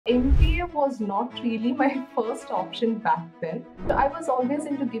MBA was not really my first option back then. I was always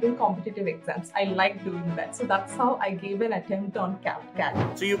into giving competitive exams. I like doing that. So that's how I gave an attempt on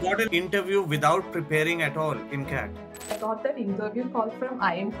CAT. So you got an interview without preparing at all in CAT? I got that interview call from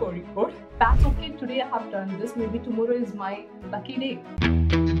IIM Kozhikode. That's okay, today I have done this. Maybe tomorrow is my lucky day.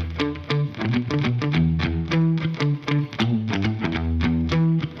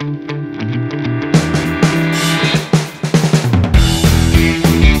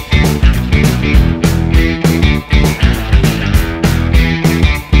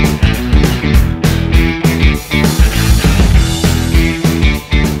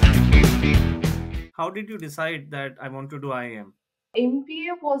 How did you decide that I want to do IIM?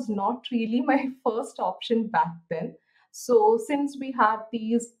 MBA was not really my first option back then. So since we had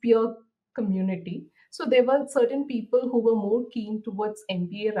these peer community, so there were certain people who were more keen towards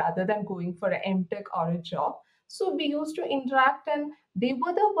MBA rather than going for an MTech or a job. So we used to interact, and they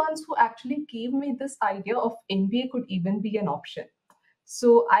were the ones who actually gave me this idea of MBA could even be an option.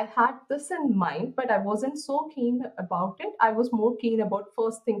 So I had this in mind, but I wasn't so keen about it. I was more keen about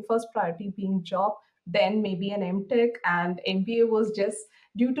first priority being job, then maybe an MTech, and MBA was just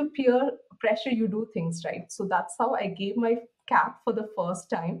due to peer pressure, you do things right. So that's how I gave my CAT for the first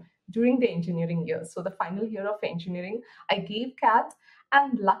time during the engineering year. So the final year of engineering, I gave CAT,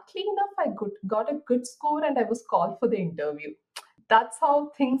 and luckily enough, got a good score and I was called for the interview. That's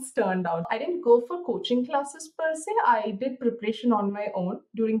how things turned out. I didn't go for coaching classes per se. I did preparation on my own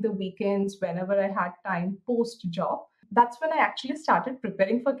during the weekends whenever I had time post job. That's when I actually started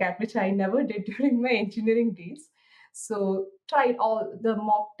preparing for CAT, which I never did during my engineering days. So tried all the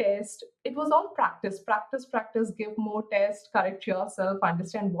mock test. It was all practice, give more tests, correct yourself,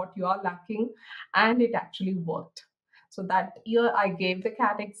 understand what you are lacking, and it actually worked. So that year I gave the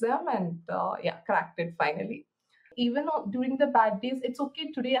CAT exam and yeah, cracked it finally. Even during the bad days, it's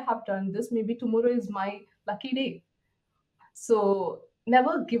okay, today I have done this, maybe tomorrow is my lucky day. So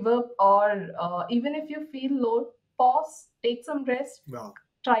never give up, or even if you feel low, pause, take some rest. Wow.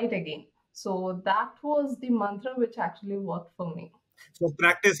 Try it again. So that was the mantra which actually worked for me. So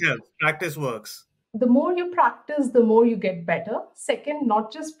practice helps. Practice works. The more you practice, the more you get better. Second,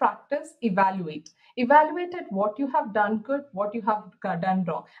 not just practice, evaluate at what you have done good, what you have done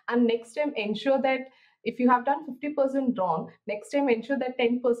wrong, and next time ensure that if you have done 50% wrong, next time ensure that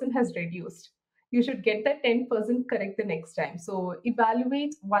 10% has reduced. You should get that 10% correct the next time. So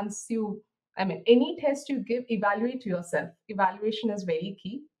evaluate once you, I mean, any test you give, evaluate yourself. Evaluation is very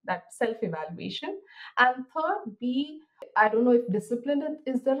key, that self evaluation. And third, be, I don't know if discipline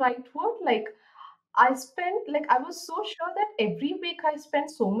is the right word, like I was so sure that every week I spent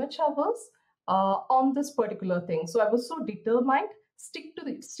so much hours on this particular thing. So I was so determined. Stick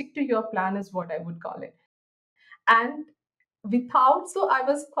to your plan is what I would call it. And so I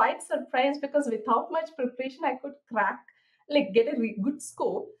was quite surprised because without much preparation, I could get a good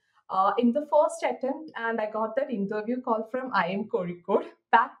score in the first attempt, and I got that interview call from IIM Kozhikode.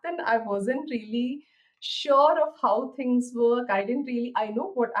 Back then, I wasn't really sure of how things work. I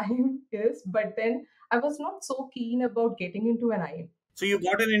know what IIM is, but then I was not so keen about getting into an IIM. So you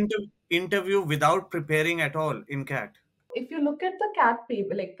got an interview without preparing at all in CAT? If you look at the CAT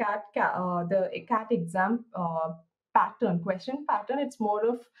paper, like the CAT exam question pattern, it's more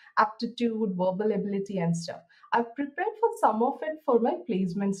of aptitude, verbal ability, and stuff. I've prepared for some of it for my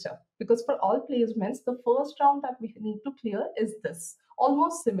placement stuff, because for all placements, the first round that we need to clear is this.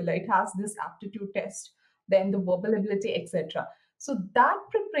 Almost similar. It has this aptitude test, then the verbal ability, etc. So that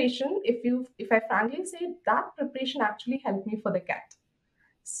preparation, if I frankly say, that preparation actually helped me for the CAT.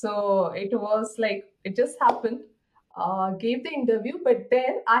 So it was like it just happened. Gave the interview, but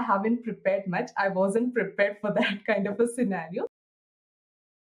then I haven't prepared much. I wasn't prepared for that kind of a scenario.